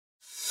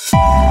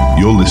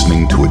You're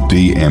listening to a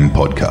DM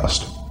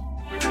podcast.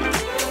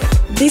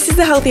 This is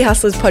the Healthy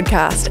Hustlers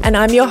podcast, and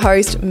I'm your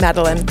host,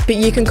 Madeline, but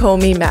you can call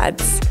me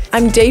Mads.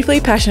 I'm deeply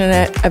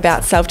passionate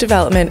about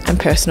self-development and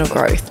personal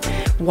growth.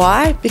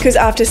 Why? Because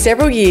after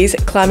several years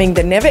climbing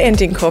the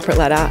never-ending corporate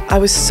ladder, I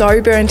was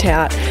so burnt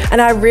out,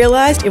 and I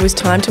realised it was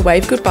time to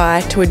wave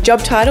goodbye to a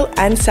job title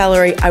and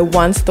salary I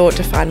once thought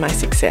defined my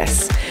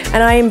success.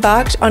 And I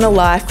embarked on a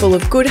life full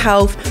of good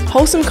health,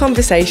 wholesome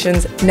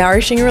conversations,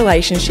 nourishing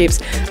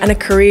relationships, and a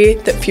career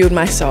that fueled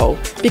my soul.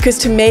 Because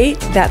to me,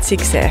 that's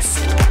success.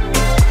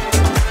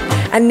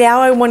 And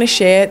now I want to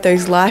share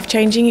those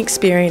life-changing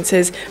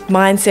experiences,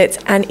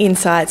 mindsets, and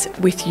insights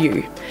with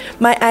you.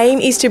 My aim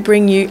is to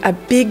bring you a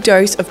big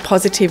dose of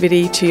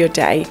positivity to your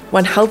day,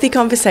 one healthy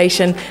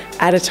conversation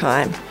at a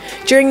time.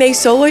 During these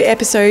solo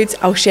episodes,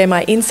 I'll share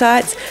my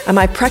insights and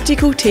my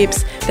practical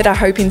tips that I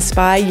hope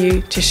inspire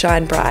you to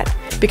shine bright.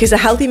 Because a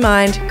healthy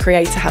mind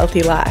creates a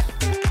healthy life.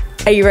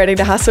 Are you ready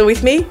to hustle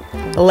with me?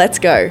 Let's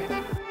go.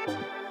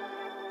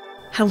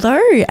 Hello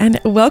and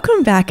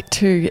welcome back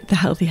to the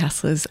Healthy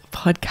Hustlers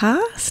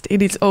podcast.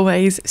 It is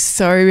always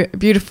so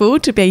beautiful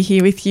to be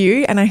here with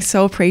you, and I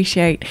so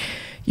appreciate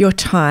your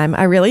time.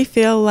 I really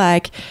feel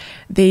like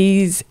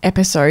these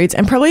episodes,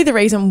 and probably the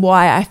reason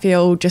why I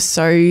feel just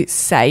so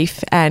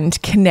safe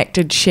and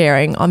connected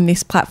sharing on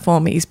this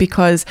platform, is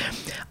because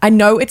I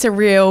know it's a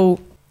real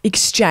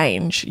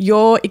exchange.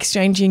 You're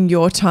exchanging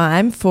your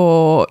time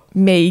for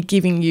me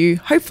giving you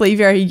hopefully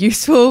very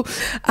useful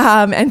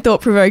and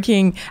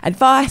thought-provoking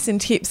advice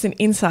and tips and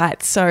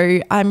insights. So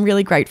I'm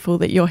really grateful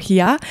that you're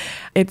here.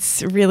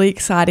 It's really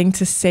exciting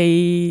to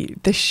see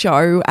the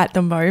show at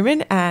the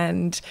moment,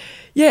 and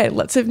yeah,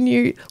 lots of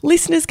new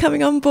listeners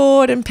coming on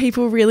board and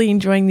people really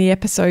enjoying the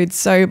episodes.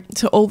 So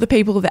to all the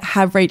people that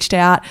have reached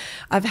out,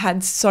 I've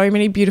had so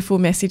many beautiful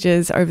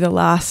messages over the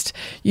last,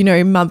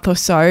 month or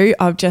so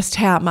of just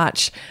how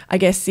much, I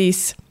guess,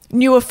 this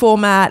newer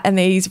format and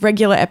these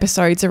regular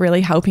episodes are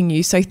really helping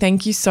you. So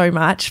thank you so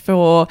much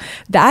for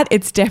that.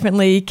 It's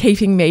definitely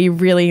keeping me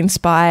really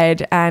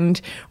inspired and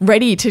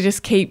ready to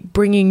just keep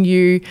bringing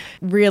you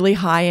really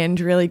high-end,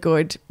 really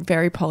good,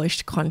 very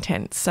polished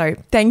content. So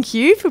thank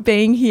you for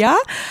being here.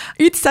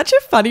 It's such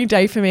a funny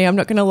day for me, I'm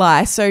not going to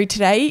lie. So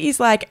today is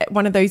like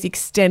one of those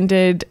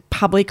extended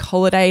public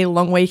holiday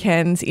long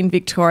weekends in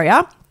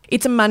Victoria.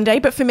 It's a Monday,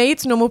 but for me,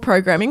 it's normal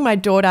programming. My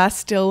daughter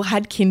still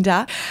had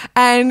kinder,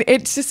 and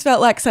it just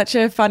felt like such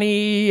a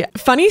funny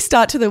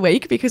start to the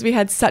week because we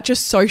had such a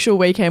social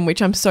weekend,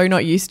 which I'm so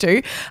not used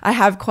to. I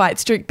have quite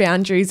strict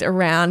boundaries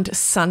around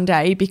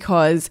Sunday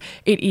because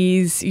it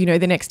is,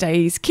 the next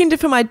day is kinder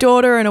for my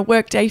daughter and a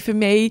work day for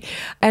me.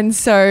 And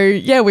so,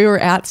 yeah, we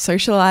were out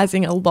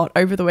socializing a lot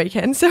over the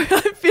weekend. So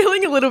I'm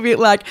feeling a little bit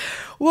like,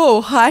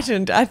 whoa,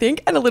 heightened, I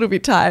think, and a little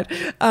bit tired,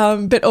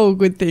 but all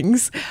good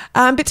things.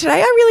 But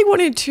today I really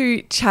wanted to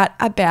chat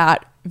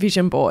about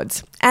vision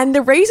boards. And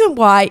the reason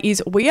why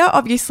is we are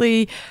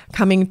obviously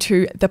coming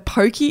to the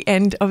pokey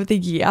end of the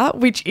year,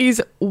 which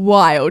is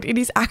wild. It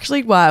is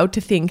actually wild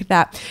to think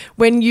that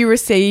when you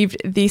received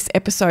this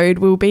episode,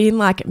 we'll be in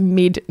like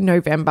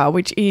mid-November,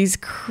 which is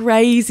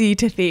crazy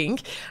to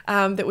think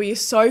that we are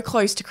so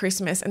close to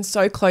Christmas and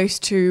so close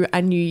to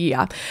a new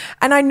year.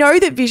 And I know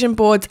that vision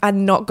boards are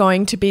not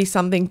going to be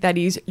something that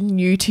is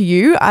new to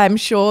you. I'm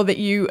sure that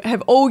you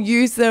have all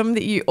used them,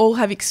 that you all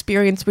have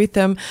experience with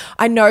them.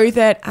 I know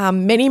that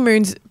many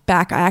moons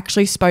back, I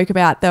actually spoke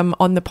about them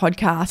on the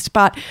podcast,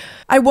 but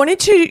I wanted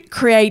to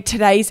create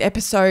today's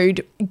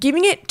episode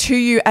giving it to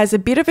you as a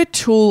bit of a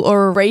tool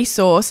or a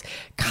resource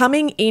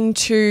coming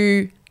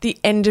into the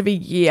end of a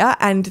year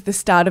and the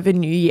start of a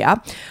new year.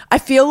 I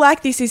feel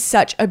like this is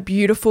such a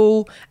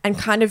beautiful and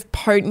kind of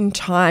potent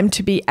time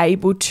to be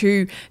able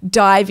to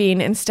dive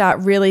in and start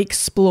really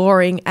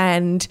exploring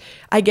and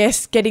I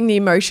guess getting the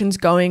emotions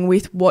going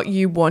with what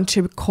you want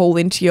to call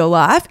into your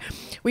life.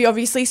 We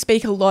obviously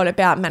speak a lot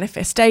about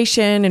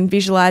manifestation and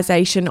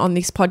visualization on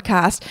this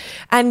podcast,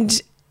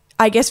 and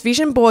I guess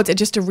vision boards are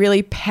just a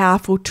really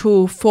powerful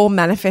tool for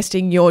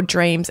manifesting your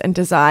dreams and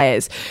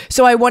desires.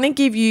 So I want to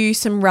give you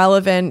some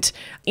relevant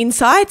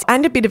insights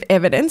and a bit of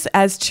evidence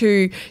as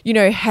to,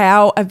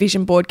 how a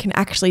vision board can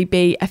actually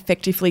be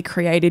effectively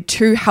created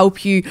to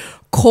help you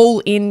call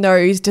in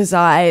those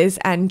desires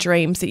and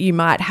dreams that you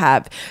might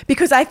have.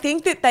 Because I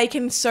think that they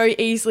can so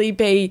easily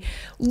be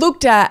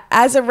looked at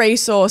as a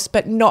resource,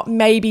 but not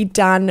maybe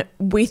done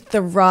with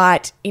the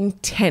right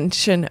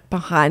intention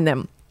behind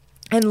them.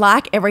 And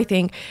like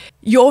everything,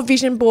 your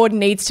vision board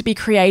needs to be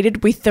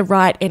created with the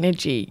right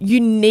energy. You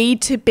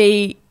need to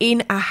be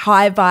in a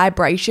high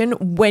vibration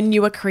when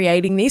you are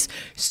creating this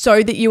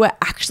so that you are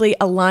actually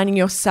aligning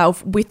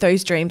yourself with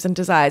those dreams and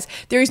desires.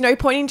 There is no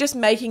point in just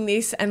making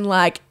this and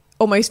like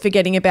almost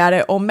forgetting about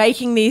it, or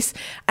making this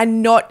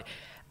and not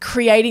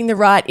creating the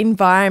right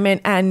environment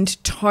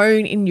and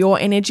tone in your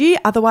energy.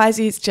 Otherwise,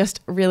 it's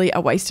just really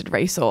a wasted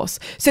resource.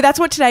 So that's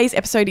what today's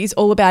episode is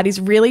all about,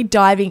 is really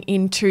diving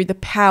into the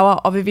power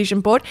of a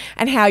vision board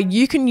and how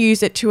you can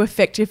use it to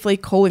effectively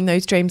call in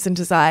those dreams and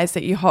desires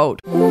that you hold.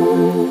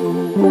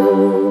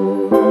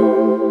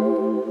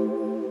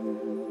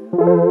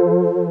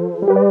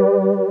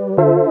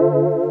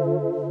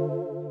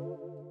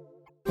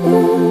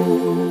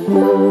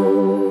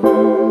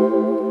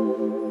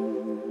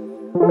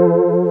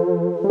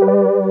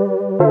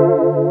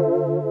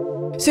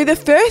 So the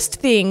first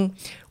thing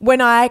when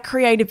I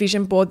create a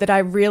vision board that I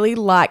really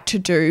like to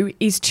do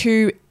is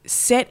to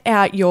set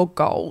out your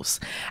goals.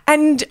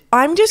 And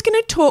I'm just going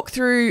to talk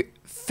through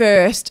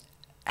first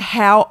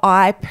how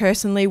I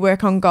personally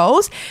work on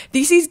goals.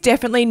 This is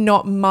definitely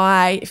not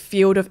my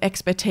field of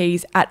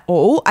expertise at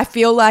all. I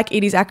feel like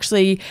it is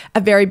actually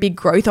a very big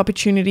growth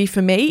opportunity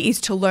for me,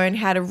 is to learn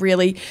how to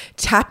really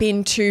tap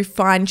into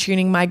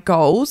fine-tuning my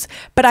goals.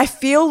 But I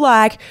feel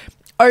like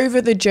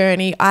over the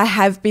journey, I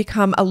have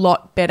become a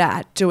lot better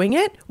at doing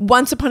it.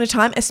 Once upon a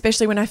time,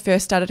 especially when I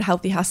first started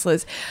Healthy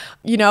Hustlers,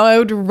 I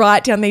would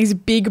write down these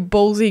big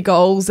ballsy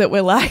goals that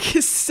were like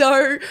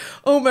so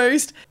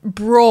almost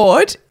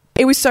broad.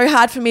 It was so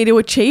hard for me to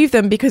achieve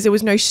them because there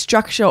was no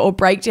structure or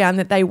breakdown,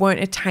 that they weren't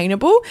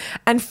attainable.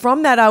 And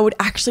from that, I would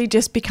actually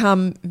just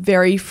become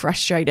very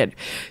frustrated.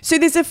 So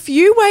there's a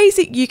few ways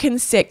that you can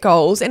set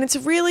goals, and it's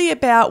really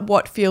about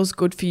what feels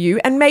good for you.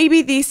 And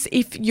maybe this,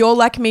 if you're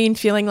like me and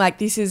feeling like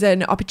this is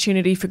an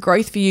opportunity for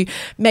growth for you,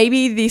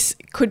 maybe this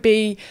could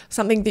be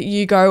something that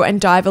you go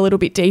and dive a little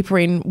bit deeper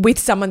in with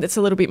someone that's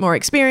a little bit more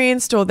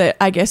experienced, or that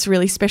I guess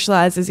really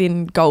specializes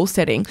in goal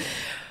setting.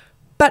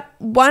 But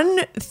one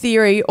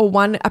theory or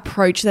one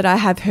approach that I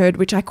have heard,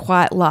 which I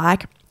quite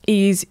like,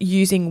 is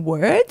using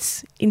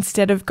words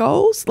instead of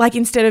goals, like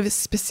instead of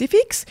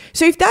specifics.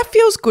 So if that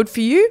feels good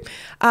for you,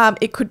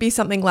 it could be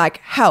something like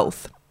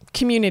health,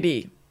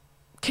 community,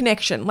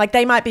 connection, like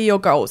they might be your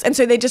goals. And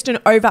so they're just an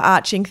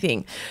overarching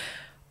thing.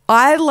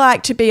 I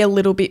like to be a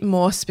little bit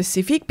more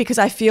specific because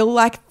I feel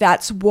like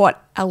that's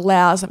what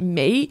allows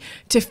me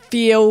to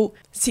feel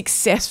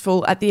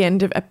successful at the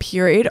end of a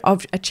period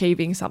of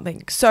achieving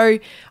something. So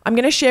I'm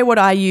going to share what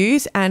I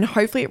use, and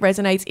hopefully it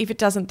resonates. If it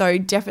doesn't though,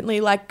 definitely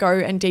go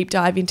and deep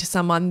dive into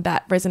someone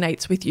that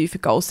resonates with you for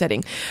goal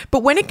setting.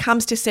 But when it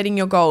comes to setting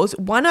your goals,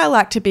 one, I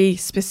like to be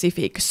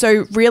specific.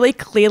 So really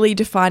clearly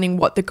defining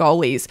what the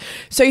goal is.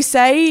 So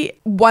say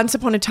once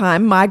upon a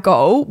time, my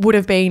goal would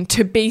have been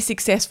to be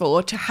successful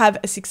or to have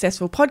a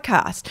successful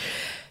podcast.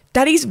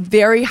 That is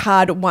very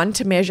hard, one,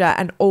 to measure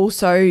and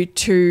also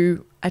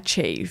to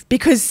achieve,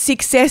 because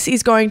success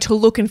is going to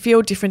look and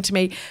feel different to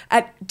me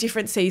at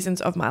different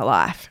seasons of my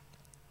life.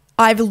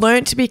 I've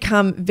learned to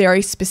become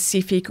very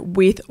specific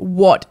with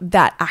what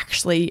that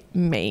actually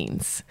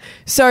means.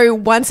 So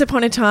once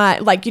upon a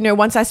time,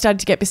 once I started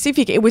to get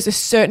specific, it was a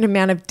certain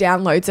amount of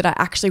downloads that I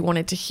actually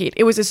wanted to hit.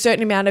 It was a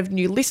certain amount of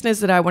new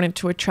listeners that I wanted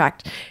to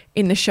attract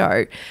in the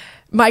show.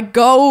 My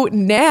goal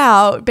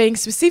now, being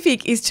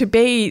specific, is to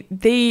be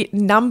the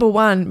number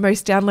one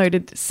most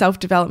downloaded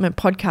self-development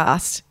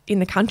podcast in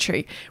the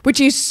country,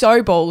 which is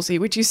so ballsy,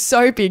 which is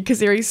so big because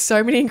there is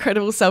so many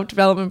incredible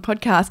self-development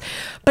podcasts,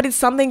 but it's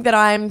something that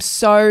I'm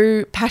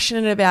so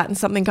passionate about and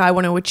something I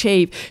want to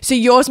achieve. So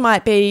yours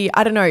might be,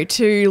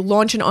 to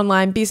launch an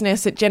online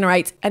business that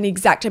generates an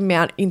exact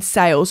amount in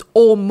sales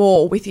or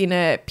more within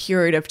a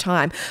period of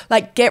time.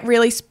 Get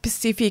really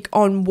specific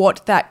on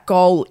what that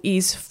goal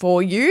is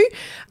for you.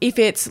 If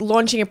it's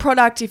launching a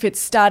product, if it's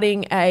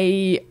starting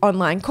a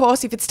online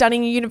course, if it's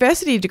studying a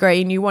university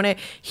degree and you want to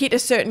hit a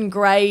certain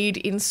grade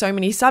in so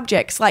many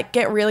subjects,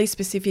 get really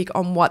specific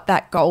on what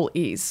that goal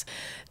is.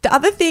 The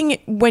other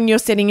thing when you're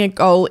setting a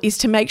goal is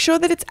to make sure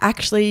that it's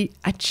actually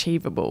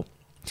achievable.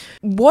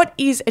 What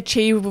is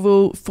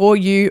achievable for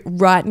you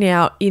right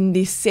now in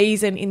this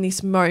season, in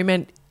this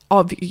moment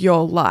of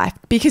your life?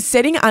 Because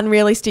setting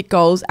unrealistic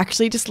goals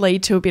actually just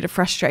lead to a bit of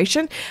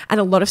frustration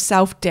and a lot of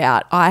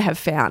self-doubt, I have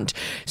found.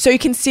 So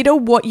consider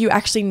what you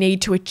actually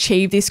need to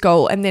achieve this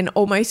goal and then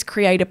almost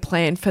create a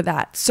plan for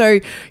that.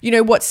 So,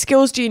 what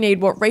skills do you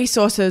need? What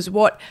resources?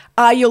 What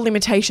are your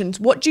limitations?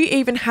 What do you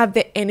even have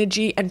the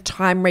energy and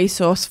time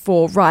resource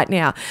for right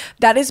now?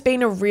 That has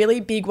been a really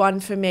big one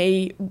for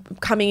me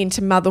coming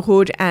into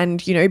motherhood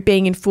and,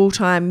 being in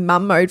full-time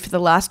mum mode for the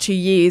last 2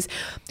 years.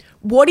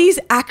 What is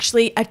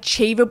actually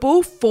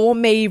achievable for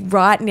me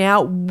right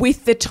now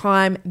with the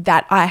time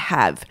that I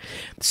have?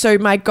 So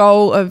my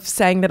goal of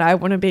saying that I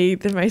want to be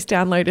the most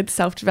downloaded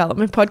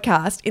self-development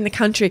podcast in the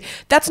country,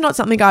 that's not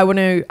something I want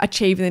to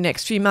achieve in the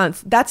next few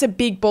months. That's a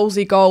big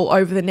ballsy goal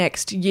over the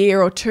next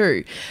year or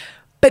two.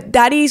 But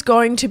that is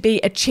going to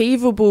be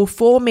achievable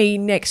for me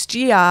next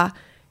year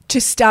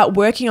to start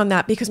working on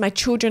that, because my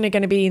children are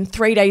going to be in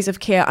 3 days of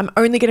care. I'm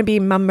only going to be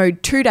in mum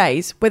mode 2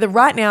 days, whether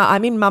right now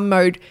I'm in mum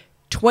mode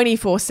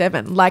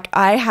 24/7.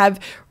 I have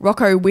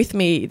Rocco with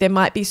me. There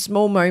might be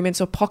small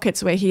moments or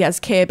pockets where he has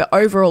care, but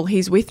overall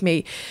he's with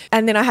me.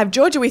 And then I have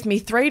Georgia with me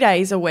 3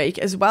 days a week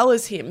as well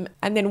as him,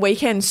 and then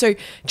weekends. So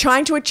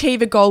trying to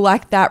achieve a goal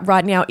like that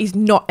right now is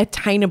not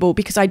attainable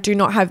because I do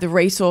not have the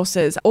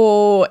resources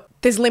or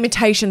there's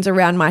limitations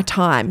around my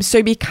time.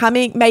 So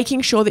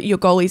making sure that your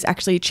goal is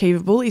actually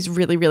achievable is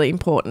really, really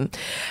important.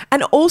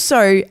 And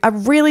also a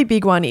really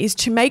big one is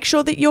to make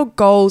sure that your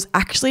goals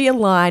actually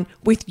align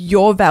with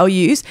your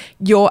values,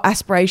 your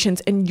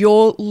aspirations, and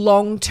your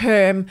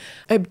long-term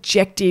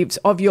objectives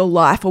of your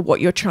life or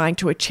what you're trying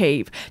to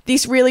achieve.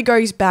 This really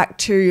goes back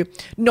to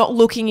not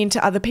looking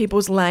into other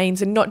people's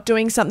lanes and not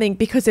doing something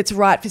because it's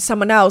right for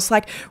someone else,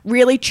 like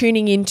really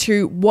tuning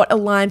into what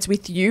aligns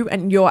with you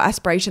and your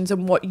aspirations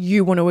and what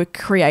you want to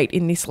create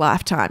in this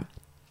lifetime.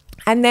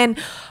 And then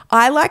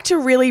I like to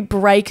really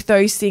break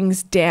those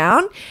things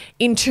down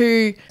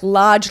into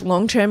large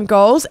long-term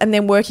goals and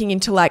then working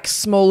into like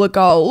smaller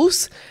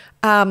goals.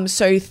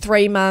 So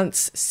 3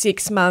 months,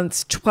 6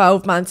 months,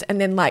 12 months,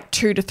 and then like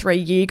 2 to 3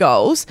 year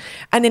goals.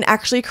 And then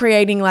actually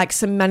creating like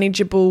some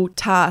manageable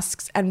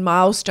tasks and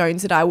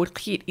milestones that I would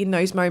hit in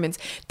those moments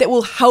that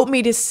will help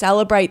me to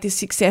celebrate the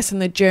success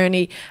and the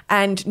journey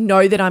and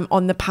know that I'm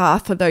on the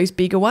path for those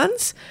bigger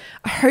ones.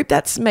 I hope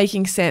that's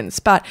making sense.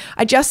 But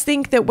I just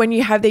think that when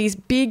you have these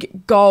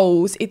big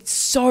goals, it's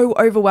so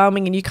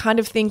overwhelming and you kind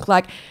of think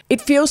like it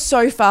feels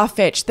so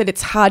far-fetched that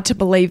it's hard to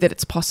believe that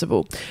it's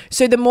possible.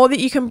 So the more that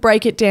you can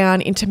break it down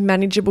into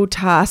manageable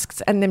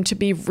tasks and them to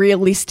be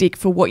realistic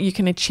for what you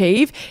can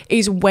achieve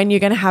is when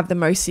you're going to have the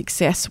most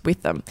success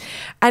with them.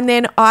 And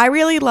then I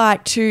really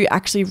like to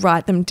actually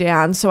write them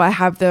down. So I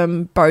have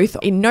them both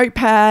in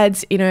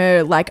notepads, in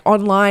a like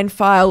online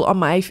file on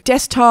my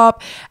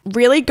desktop,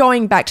 really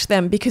going back to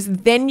them because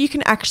then you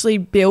can actually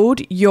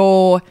build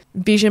your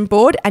vision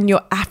board and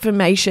your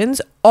affirmations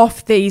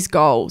off these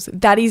goals.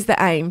 That is the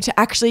aim, to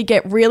actually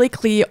get really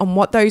clear on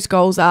what those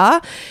goals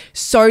are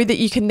so that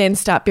you can then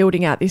start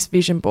building out this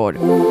vision board.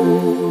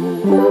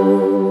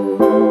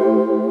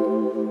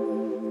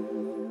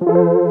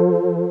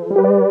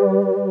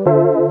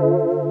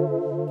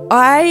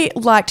 I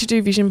like to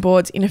do vision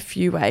boards in a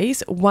few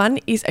ways. One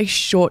is a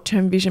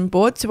short-term vision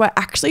board. So I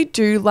actually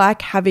do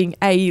like having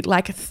a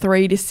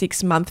 3 to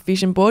 6 month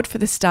vision board for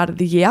the start of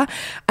the year.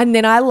 And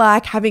then I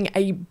like having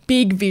a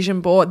big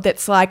vision board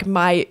that's like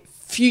my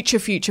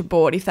future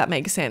board, if that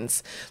makes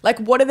sense. Like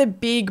what are the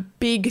big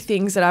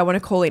things that I want to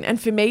call in?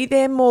 And for me,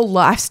 they're more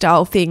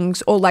lifestyle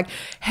things or like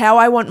how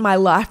I want my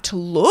life to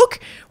look,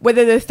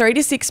 whether the 3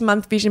 to 6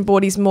 month vision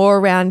board is more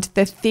around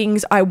the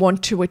things I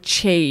want to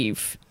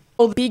achieve.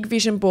 Or the big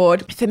vision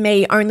board for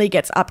me only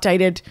gets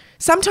updated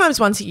sometimes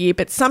once a year,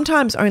 but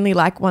sometimes only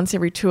like once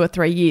every 2 or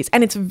 3 years.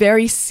 And it's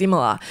very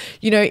similar.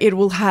 You know, it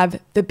will have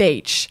the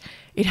beach.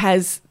 It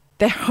has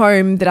the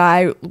home that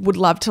I would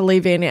love to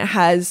live in. It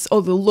has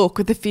all the look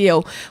or the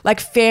feel, like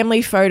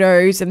family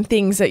photos and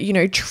things that, you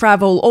know,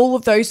 travel, all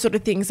of those sort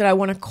of things that I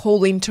want to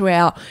call into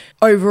our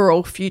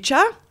overall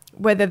future.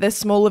 Whether the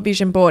smaller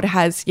vision board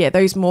has,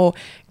 those more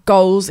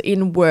goals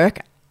in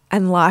work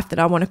and life that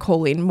I want to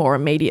call in more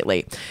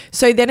immediately.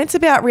 So then it's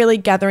about really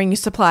gathering your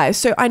supplies.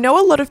 So I know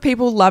a lot of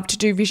people love to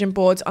do vision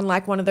boards on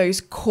like one of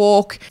those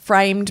cork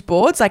framed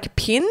boards, like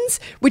pins,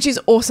 which is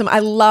awesome. I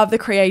love the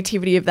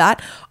creativity of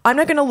that. I'm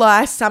not going to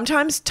lie,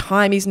 sometimes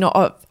time is not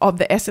of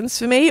the essence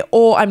for me,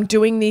 or I'm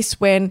doing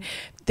this when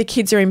the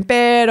kids are in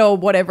bed or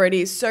whatever it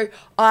is. So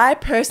I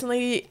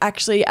personally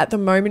actually at the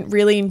moment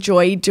really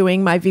enjoy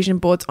doing my vision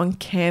boards on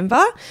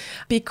Canva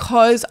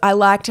because I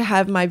like to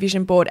have my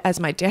vision board as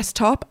my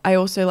desktop. I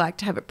also like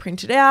to have it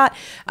printed out.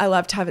 I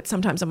love to have it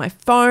sometimes on my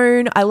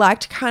phone. I like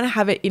to kind of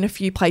have it in a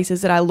few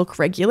places that I look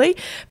regularly.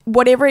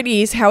 Whatever it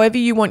is, however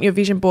you want your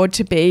vision board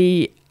to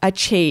be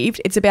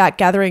achieved, it's about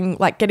getting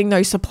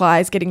those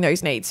supplies, getting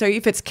those needs. So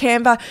if it's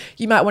Canva,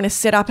 you might want to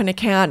set up an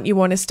account. You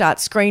want to start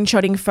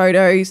screenshotting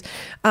photos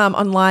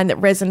online that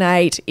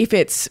resonate. If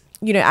it's,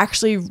 you know,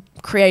 actually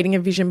creating a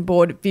vision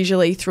board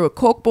visually through a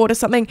corkboard or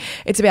something,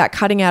 it's about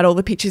cutting out all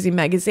the pictures in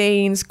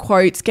magazines,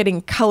 quotes,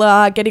 getting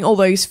color, getting all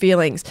those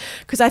feelings.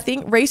 Because I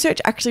think research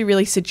actually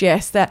really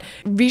suggests that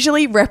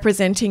visually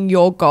representing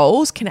your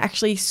goals can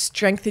actually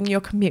strengthen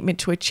your commitment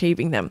to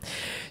achieving them.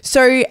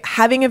 So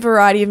having a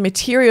variety of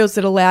materials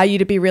that allow you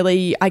to be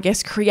really, I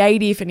guess,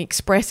 creative and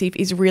expressive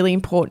is really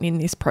important in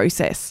this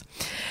process.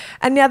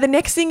 And now the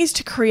next thing is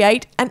to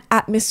create an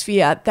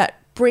atmosphere that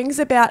brings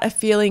about a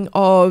feeling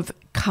of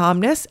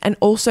calmness and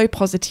also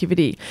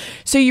positivity.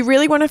 So you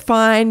really want to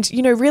find,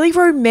 you know, really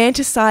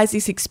romanticize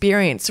this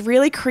experience,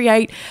 really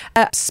create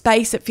a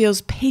space that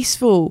feels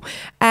peaceful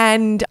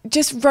and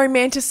just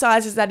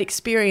romanticizes that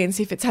experience.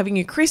 If it's having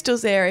your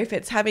crystals there, if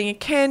it's having a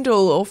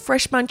candle or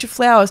fresh bunch of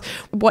flowers,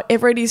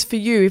 whatever it is for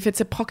you, if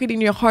it's a pocket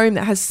in your home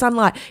that has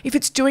sunlight, if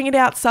it's doing it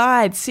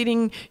outside,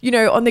 sitting, you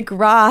know, on the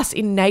grass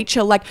in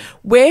nature, like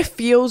where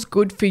feels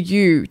good for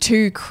you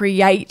to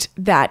create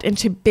that and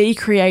to be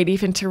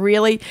creative and to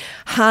really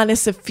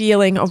harness a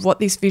feeling of what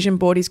this vision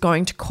board is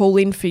going to call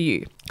in for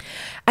you.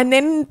 And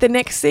then the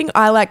next thing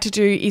I like to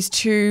do is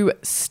to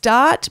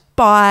start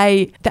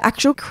by the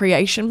actual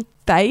creation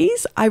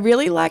phase, I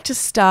really like to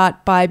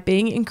start by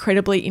being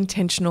incredibly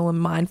intentional and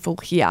mindful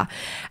here,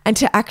 and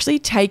to actually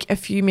take a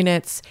few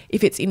minutes,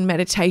 if it's in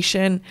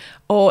meditation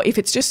or if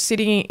it's just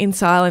sitting in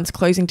silence,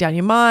 closing down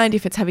your mind,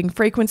 if it's having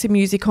frequency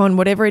music on,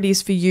 whatever it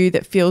is for you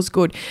that feels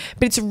good.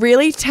 But it's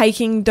really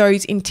taking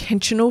those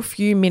intentional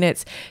few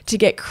minutes to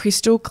get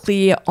crystal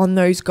clear on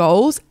those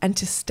goals and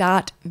to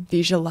start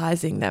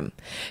visualizing them,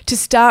 to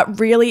start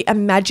really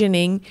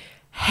imagining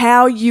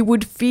how you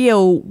would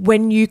feel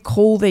when you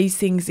call these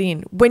things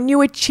in, when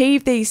you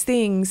achieve these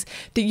things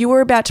that you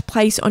are about to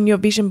place on your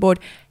vision board.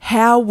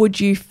 How would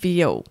you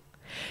feel?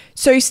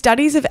 So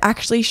studies have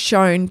actually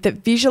shown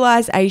that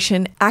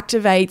visualization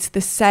activates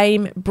the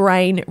same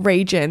brain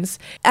regions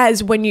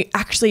as when you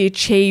actually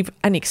achieve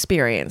an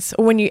experience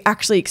or when you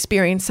actually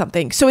experience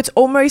something. So it's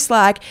almost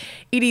like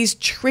it is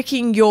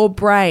tricking your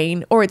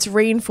brain, or it's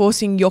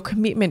reinforcing your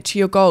commitment to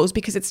your goals,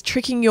 because it's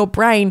tricking your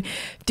brain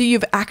that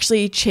you've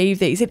actually achieved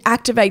these. It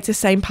activates the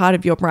same part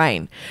of your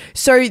brain.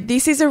 So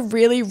this is a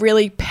really,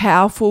 really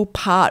powerful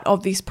part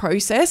of this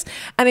process.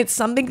 And it's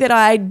something that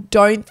I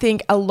don't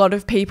think a lot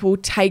of people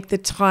take the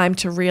time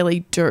to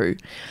really do.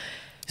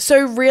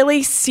 So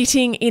really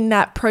sitting in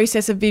that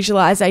process of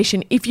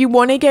visualization, if you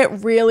want to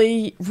get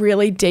really,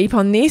 really deep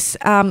on this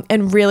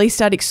and really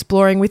start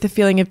exploring with the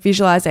feeling of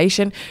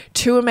visualization,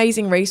 two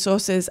amazing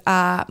resources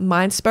are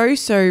Mindspo.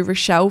 So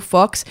Rochelle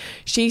Fox,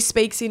 she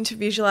speaks into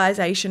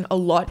visualization a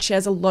lot. She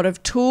has a lot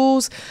of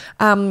tools.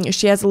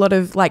 She has a lot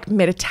of like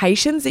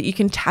meditations that you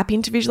can tap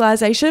into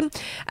visualization.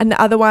 And the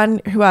other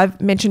one who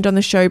I've mentioned on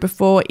the show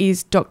before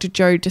is Dr.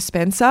 Joe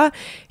Dispenza.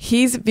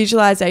 His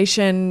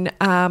visualization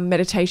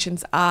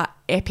meditations are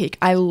epic.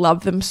 I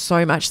love them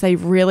so much. They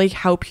really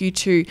help you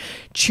to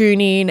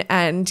tune in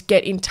and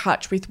get in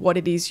touch with what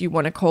it is you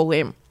want to call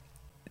in.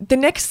 The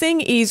next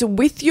thing is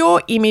with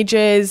your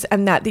images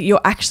and that you're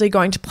actually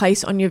going to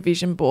place on your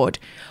vision board.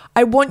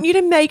 I want you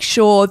to make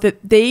sure that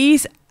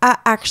these are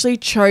actually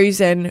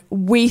chosen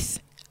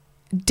with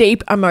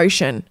deep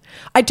emotion.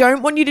 I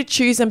don't want you to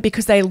choose them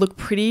because they look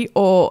pretty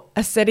or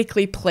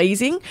aesthetically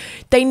pleasing.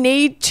 They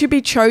need to be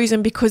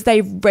chosen because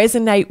they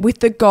resonate with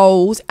the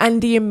goals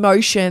and the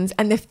emotions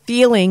and the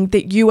feeling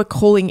that you are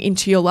calling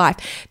into your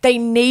life. They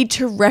need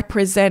to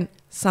represent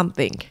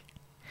something.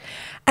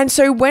 And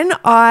so when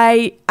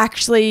I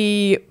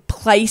actually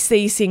place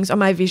these things on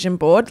my vision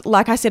board,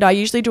 like I said, I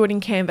usually do it in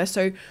Canva.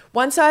 So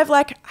once I've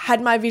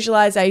had my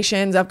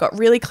visualizations, I've got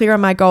really clear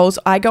on my goals,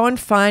 I go and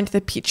find the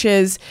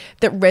pictures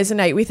that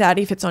resonate with that.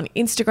 If it's on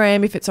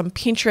Instagram, if it's on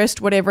Pinterest,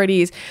 whatever it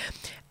is.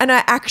 And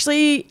I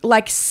actually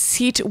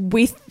sit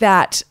with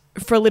that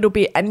for a little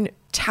bit and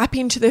tap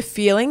into the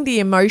feeling, the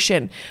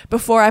emotion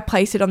before I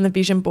place it on the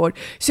vision board,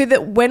 so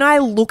that when I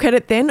look at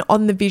it then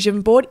on the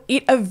vision board,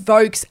 it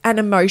evokes an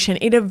emotion.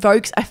 It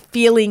evokes a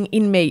feeling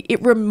in me.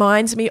 It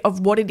reminds me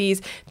of what it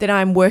is that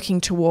I'm working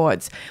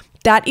towards.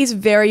 That is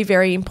very,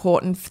 very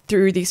important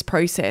through this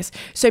process.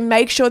 So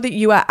make sure that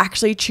you are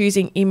actually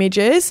choosing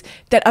images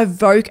that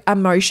evoke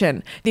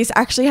emotion. This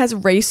actually has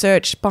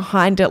research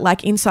behind it,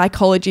 like in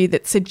psychology,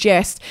 that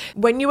suggests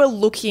when you are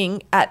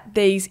looking at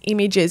these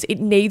images, it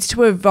needs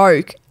to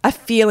evoke a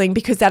feeling,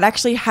 because that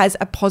actually has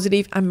a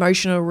positive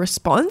emotional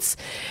response,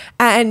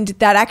 and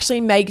that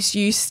actually makes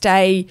you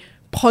stay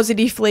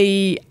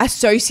positively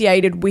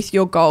associated with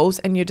your goals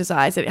and your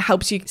desires. It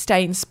helps you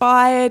stay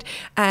inspired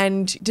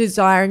and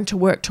desiring to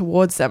work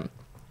towards them.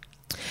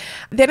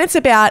 Then it's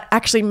about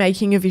actually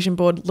making your vision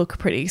board look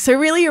pretty. So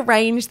really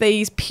arrange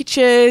these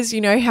pictures,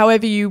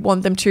 however you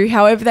want them to,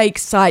 however they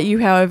excite you,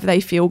 however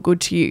they feel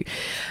good to you.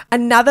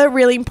 Another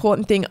really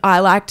important thing I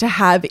like to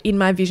have in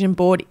my vision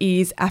board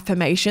is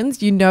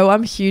affirmations.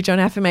 I'm huge on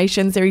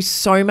affirmations. There is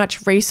so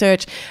much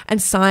research and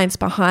science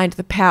behind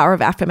the power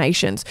of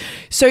affirmations.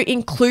 So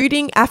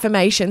including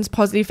affirmations,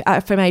 positive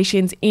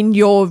affirmations in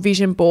your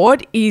vision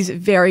board is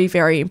very,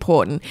 very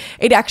important.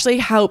 It actually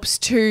helps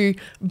to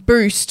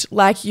boost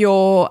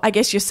your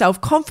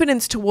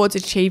self-confidence towards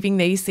achieving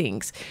these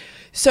things.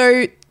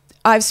 So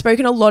I've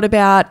spoken a lot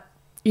about,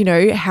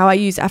 how I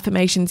use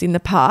affirmations in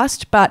the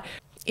past, but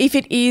if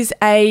it is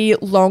a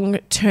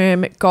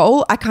long-term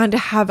goal, I kind of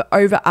have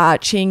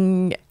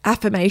overarching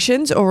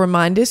affirmations or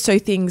reminders. So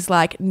things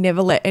like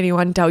never let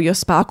anyone dull your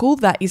sparkle.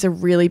 That is a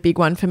really big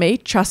one for me.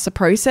 Trust the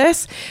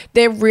process.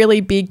 They're really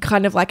big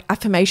kind of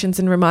affirmations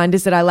and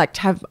reminders that I like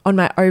to have on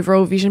my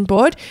overall vision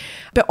board.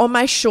 But on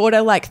my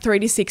shorter 3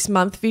 to 6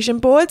 month vision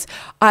boards,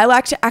 I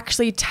like to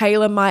actually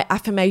tailor my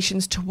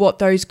affirmations to what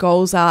those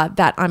goals are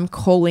that I'm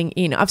calling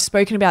in. I've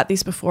spoken about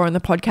this before on the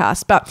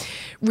podcast, but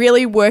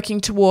really working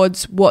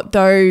towards what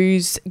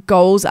those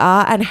goals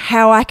are and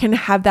how I can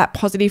have that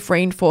positive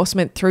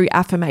reinforcement through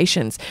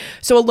affirmations.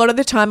 So a lot of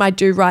the time I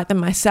do write them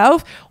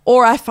myself,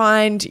 or I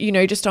find,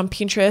 just on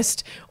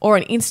Pinterest or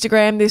on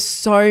Instagram, there's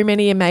so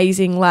many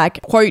amazing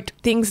quote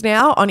things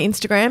now on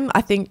Instagram.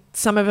 I think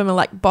some of them are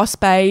like Boss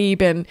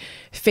Babe and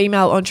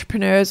Female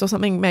Entrepreneurs or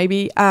something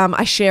maybe.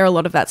 I share a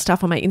lot of that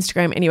stuff on my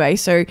Instagram anyway.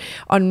 So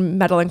on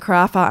Madeline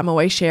Carafa, I'm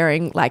always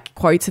sharing like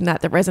quotes and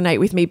that resonate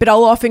with me. But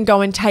I'll often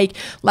go and take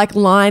like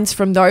lines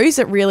from those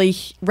that really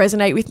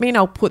resonate with me, and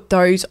I'll put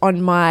those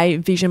on my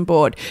vision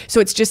board. So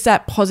it's just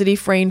that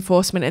positive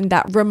reinforcement and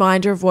that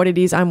reminder of what it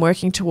is I'm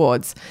working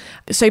towards.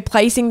 So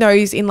placing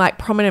those in like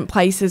prominent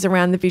places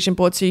around the vision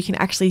board so you can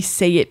actually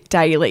see it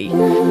daily.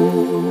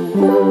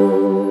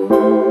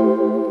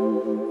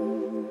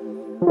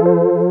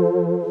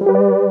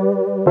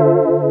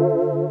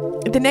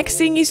 The next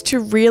thing is to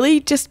really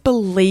just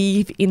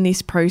believe in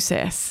this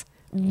process.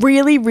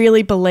 Really,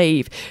 really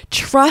believe.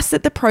 Trust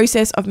that the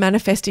process of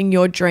manifesting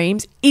your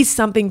dreams is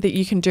something that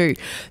you can do.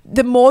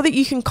 The more that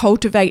you can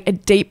cultivate a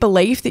deep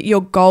belief that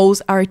your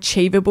goals are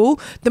achievable,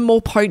 the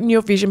more potent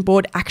your vision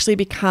board actually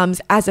becomes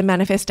as a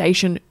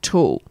manifestation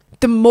tool.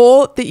 The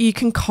more that you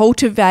can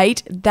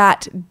cultivate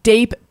that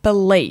deep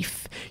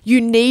belief,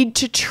 you need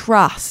to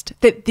trust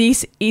that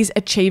this is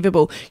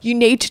achievable. You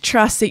need to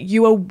trust that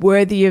you are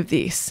worthy of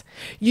this.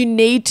 You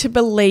need to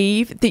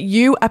believe that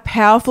you are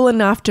powerful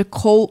enough to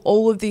call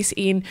all of this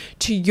in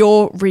to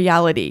your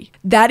reality.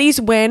 That is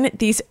when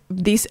this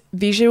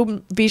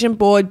vision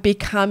board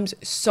becomes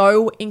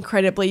so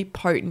incredibly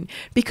potent,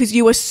 because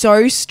you are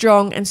so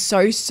strong and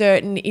so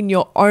certain in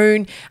your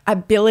own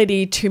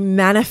ability to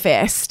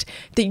manifest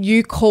that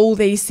you call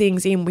these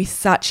things in with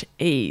such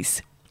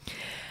ease.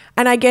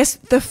 And I guess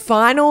the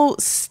final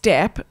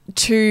step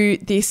to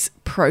this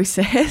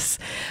process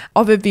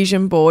of a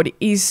vision board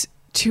is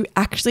to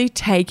actually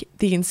take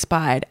the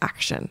inspired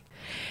action.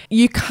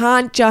 You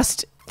can't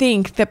just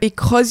think that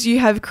because you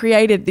have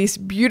created this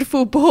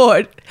beautiful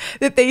board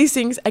that these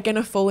things are going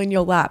to fall in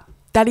your lap.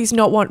 That is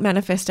not what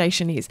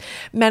manifestation is.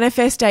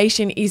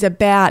 Manifestation is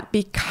about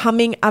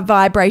becoming a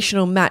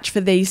vibrational match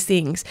for these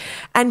things.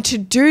 And to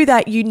do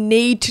that, you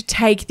need to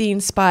take the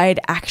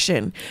inspired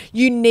action.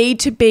 You need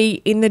to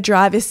be in the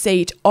driver's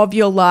seat of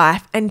your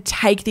life and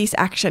take this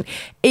action.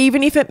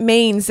 Even if it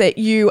means that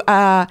you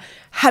are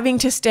having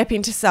to step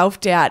into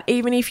self-doubt,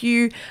 even if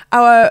you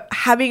are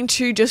having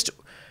to just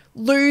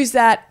lose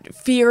that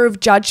fear of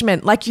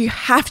judgment. Like, you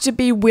have to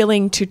be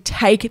willing to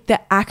take the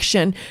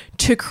action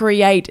to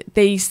create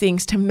these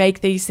things, to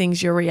make these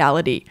things your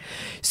reality.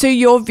 So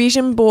your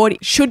vision board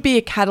should be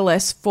a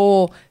catalyst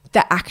for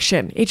the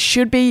action. It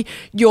should be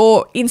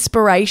your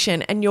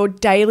inspiration and your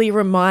daily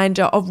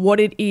reminder of what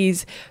it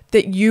is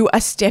that you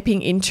are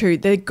stepping into,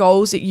 the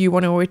goals that you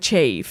want to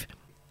achieve.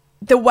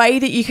 The way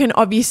that you can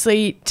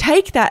obviously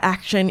take that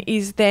action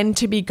is then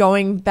to be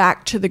going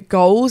back to the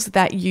goals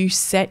that you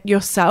set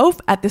yourself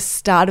at the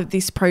start of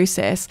this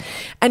process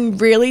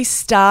and really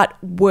start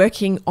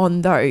working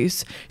on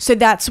those. So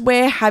that's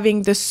where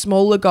having the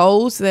smaller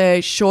goals,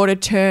 the shorter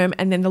term,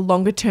 and then the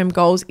longer term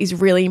goals is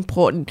really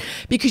important,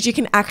 because you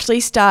can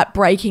actually start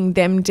breaking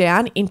them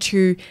down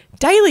into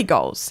daily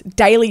goals,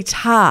 daily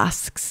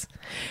tasks.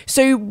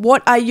 So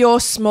what are your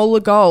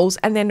smaller goals,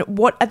 and then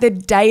what are the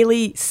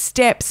daily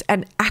steps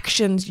and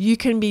actions you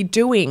can be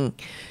doing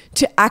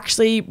to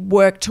actually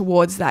work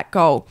towards that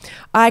goal?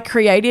 I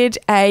created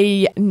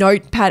a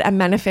notepad, a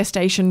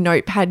manifestation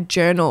notepad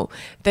journal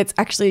that's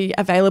actually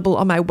available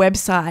on my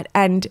website.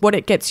 And what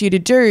it gets you to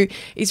do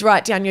is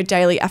write down your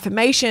daily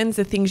affirmations,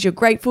 the things you're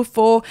grateful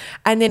for,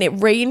 and then it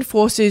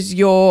reinforces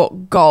your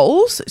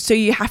goals. So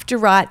you have to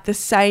write the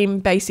same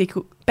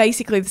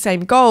basically the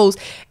same goals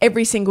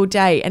every single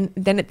day. And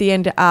then at the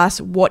end it asks,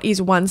 what is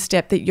one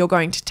step that you're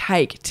going to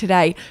take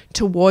today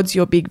towards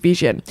your big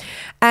vision?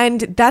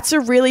 And that's a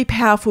really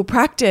powerful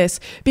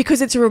practice,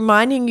 because it's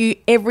reminding you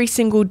every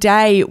single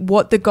day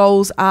what the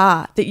goals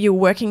are that you're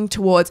working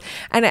towards.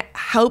 And it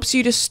helps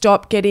you to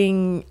stop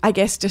getting, I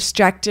guess,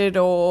 distracted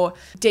or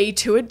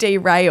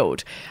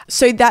derailed.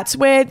 So that's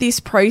where this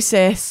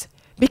process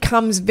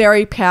becomes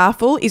very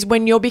powerful, is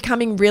when you're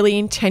becoming really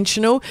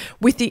intentional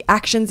with the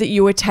actions that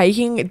you are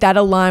taking that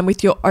align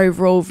with your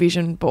overall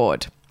vision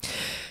board.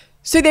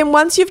 So then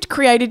once you've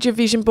created your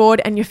vision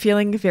board and you're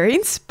feeling very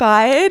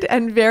inspired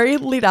and very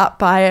lit up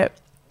by it,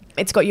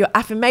 it's got your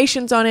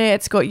affirmations on it,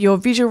 it's got your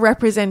visual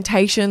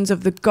representations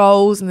of the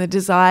goals and the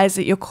desires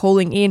that you're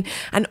calling in,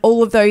 and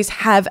all of those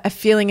have a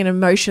feeling and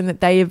emotion that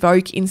they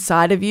evoke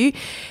inside of you.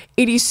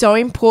 It is so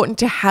important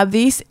to have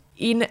this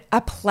in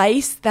a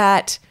place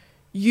that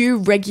you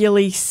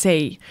regularly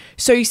see.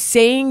 So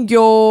seeing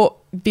your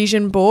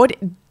vision board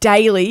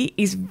daily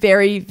is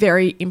very,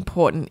 very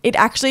important. It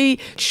actually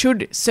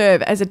should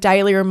serve as a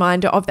daily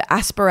reminder of the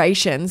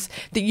aspirations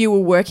that you are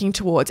working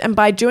towards. And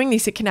by doing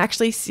this, it can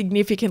actually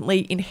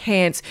significantly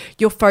enhance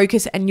your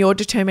focus and your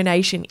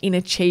determination in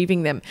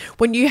achieving them.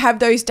 When you have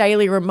those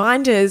daily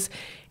reminders,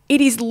 it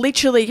is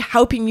literally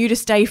helping you to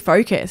stay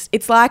focused.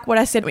 It's like what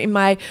I said in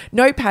my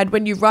notepad,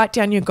 when you write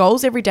down your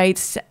goals every day,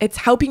 it's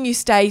helping you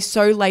stay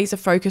so laser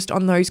focused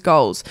on those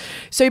goals.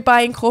 So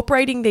by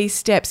incorporating these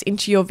steps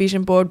into your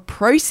vision board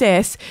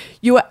process,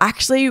 you are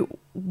actually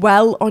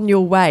well on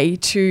your way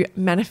to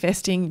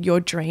manifesting your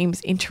dreams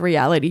into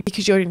reality,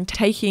 because you're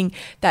taking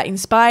that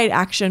inspired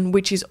action,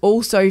 which is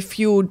also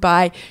fueled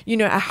by,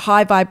 a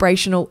high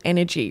vibrational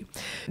energy.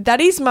 That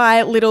is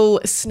my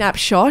little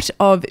snapshot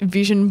of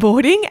vision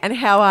boarding and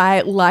how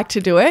I like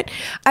to do it.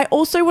 I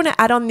also want to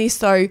add on this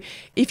though,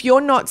 if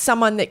you're not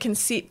someone that can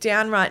sit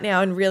down right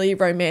now and really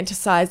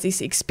romanticize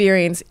this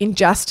experience in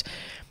just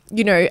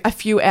a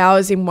few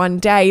hours in one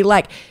day,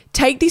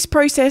 take this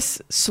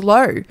process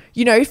slow.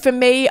 For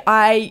me,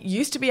 I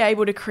used to be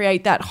able to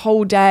create that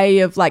whole day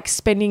of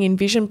spending in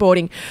vision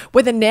boarding,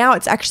 whether now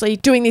it's actually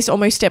doing this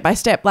almost step by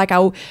step.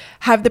 I'll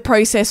have the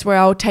process where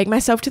I'll take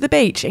myself to the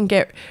beach and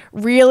get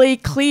really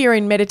clear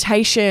in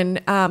meditation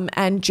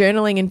and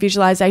journaling and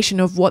visualization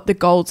of what the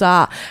goals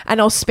are.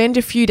 And I'll spend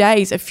a few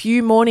days, a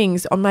few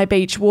mornings on my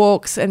beach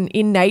walks and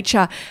in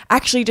nature,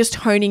 actually just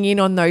honing in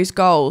on those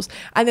goals.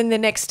 And then the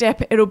next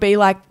step, it'll be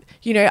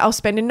I'll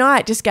spend a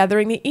night just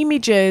gathering the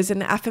images and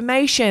the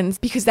affirmations,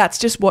 because that's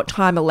just what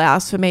time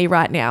allows for me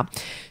right now.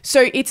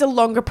 So it's a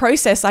longer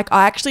process. I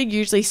actually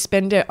usually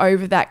spend it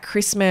over that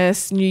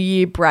Christmas, New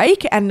Year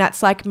break. And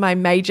that's my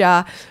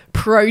major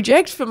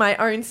project for my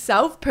own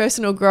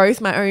personal growth,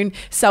 my own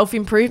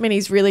self-improvement,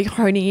 is really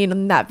honing in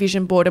on that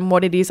vision board and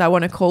what it is I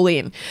want to call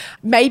in.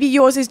 Maybe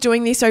yours is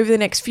doing this over the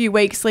next few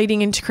weeks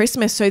leading into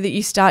Christmas so that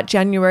you start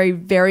January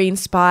very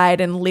inspired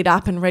and lit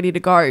up and ready to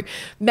go.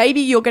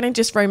 Maybe you're going to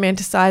just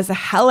romanticize the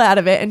hell out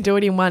of it and do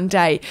it in one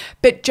day,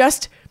 but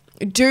just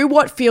do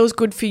what feels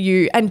good for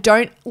you and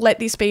don't let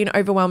this be an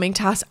overwhelming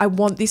task. I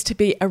want this to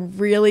be a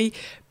really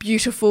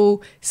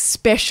beautiful,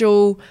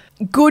 special,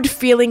 good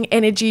feeling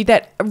energy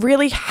that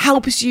really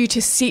helps you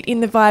to sit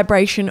in the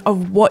vibration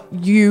of what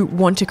you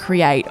want to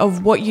create,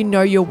 of what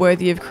you're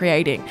worthy of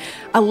creating.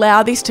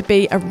 Allow this to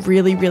be a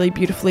really, really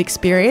beautiful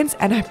experience,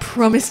 and I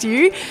promise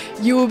you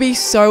will be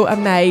so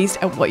amazed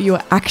at what you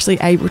are actually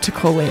able to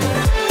call in.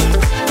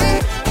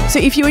 So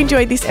if you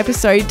enjoyed this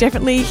episode,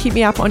 definitely hit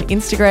me up on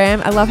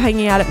Instagram. I love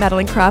hanging out at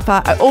Madeline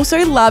Crafter. I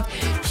also love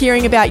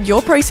hearing about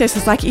your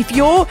processes. If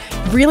you're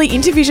really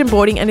into vision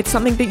boarding and it's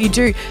something that you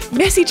do,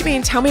 message me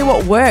and tell me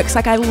what works.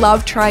 I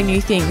love trying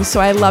new things. So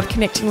I love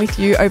connecting with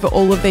you over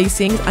all of these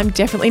things. I'm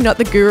definitely not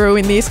the guru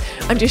in this.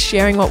 I'm just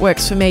sharing what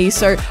works for me.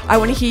 So I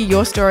want to hear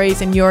your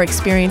stories and your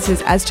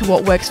experiences as to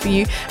what works for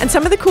you and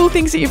some of the cool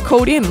things that you've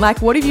called in.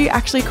 What have you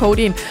actually called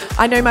in?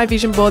 I know my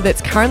vision board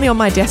that's currently on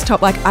my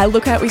desktop, I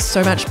look at it with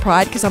so much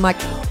pride, because I'm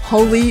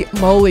holy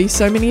moly,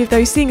 so many of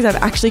those things I've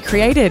actually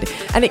created.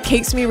 And it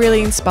keeps me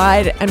really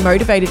inspired and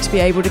motivated to be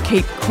able to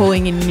keep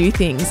calling in new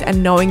things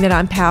and knowing that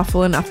I'm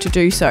powerful enough to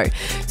do so.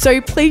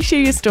 So please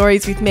share your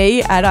stories with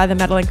me at either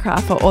Madeline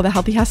Crafter or The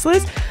Healthy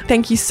Hustlers.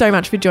 Thank you so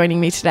much for joining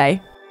me today.